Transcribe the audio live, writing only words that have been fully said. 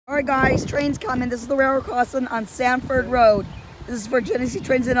Alright guys, train's coming. This is the railroad crossing on Sanford Road. This is for Genesee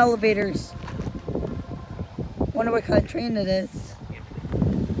Trains and Elevators. Wonder what kind of train it is.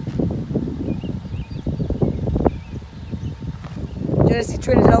 Genesee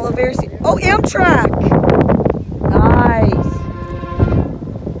Trains and Elevators. Oh, Amtrak! Nice.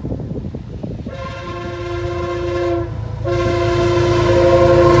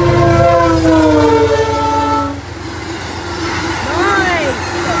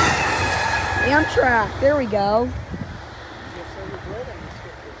 Amtrak, there we go.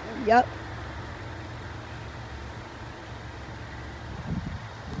 Yep.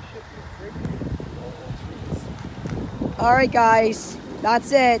 Alright guys,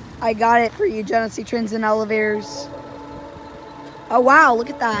 that's it. I got it for you, Genesee Trains and Elevators. Oh wow, look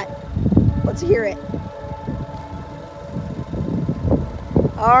at that. Let's hear it.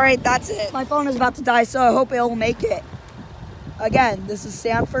 Alright, that's it. My phone is about to die, so I hope it'll make it. Again, this is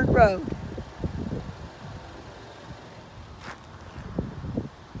Sanford Road.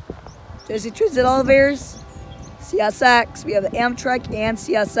 Genesee Trains and Elevators, CSX. We have the Amtrak and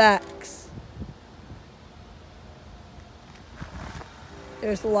CSX.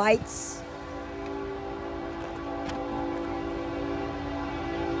 There's the lights.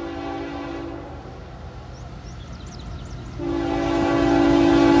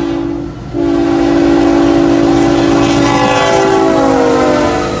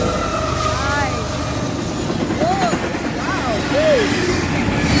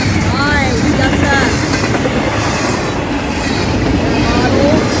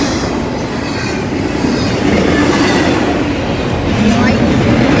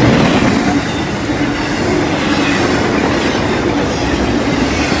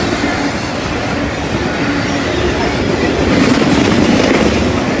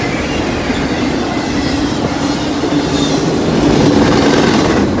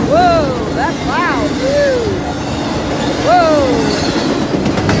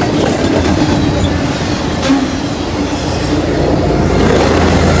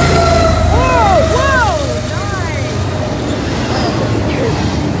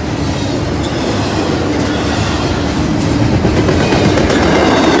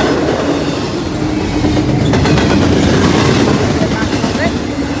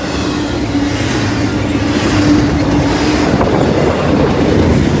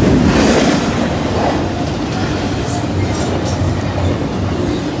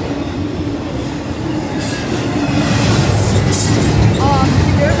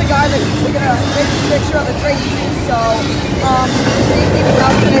 Picture of the train, so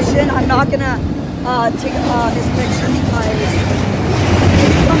without permission, I'm not gonna take his picture because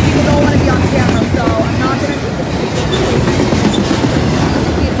some people don't want to be on camera, so I'm not gonna take the picture.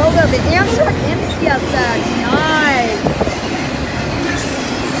 Both of the Amtrak and CSX, nice.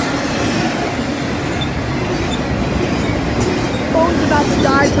 Phone's about to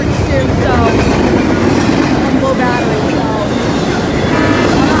die pretty soon, so I'm low battery, so.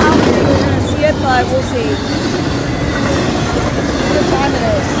 But we'll see what time it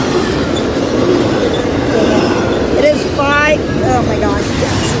is. It is 5. Oh my gosh, you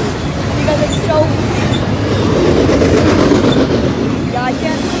can't see. Because it's so. Yeah, I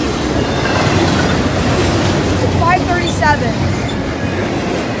can't see. It's 5:37.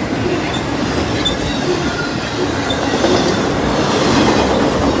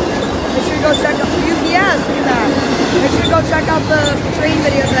 Make sure you go check out UPS. Look at that. Make sure you go check out the train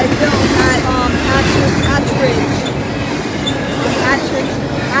videos that I filmed at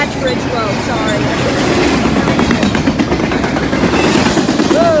Atchbridge Road, sorry.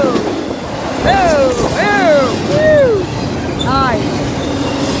 Woo! Woo! Woo! Woo! Nice.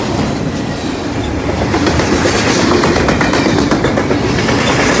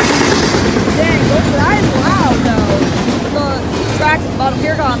 Dang, that is loud though. The tracks at the bottom,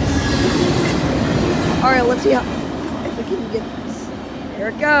 here it comes. Alright, let's see how if we can get this. There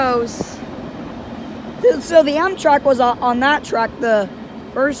it goes. So the Amtrak was on that track, the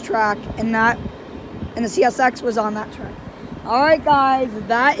first track, and the CSX was on that track. Alright guys,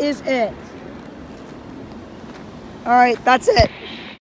 that is it. Alright, that's it.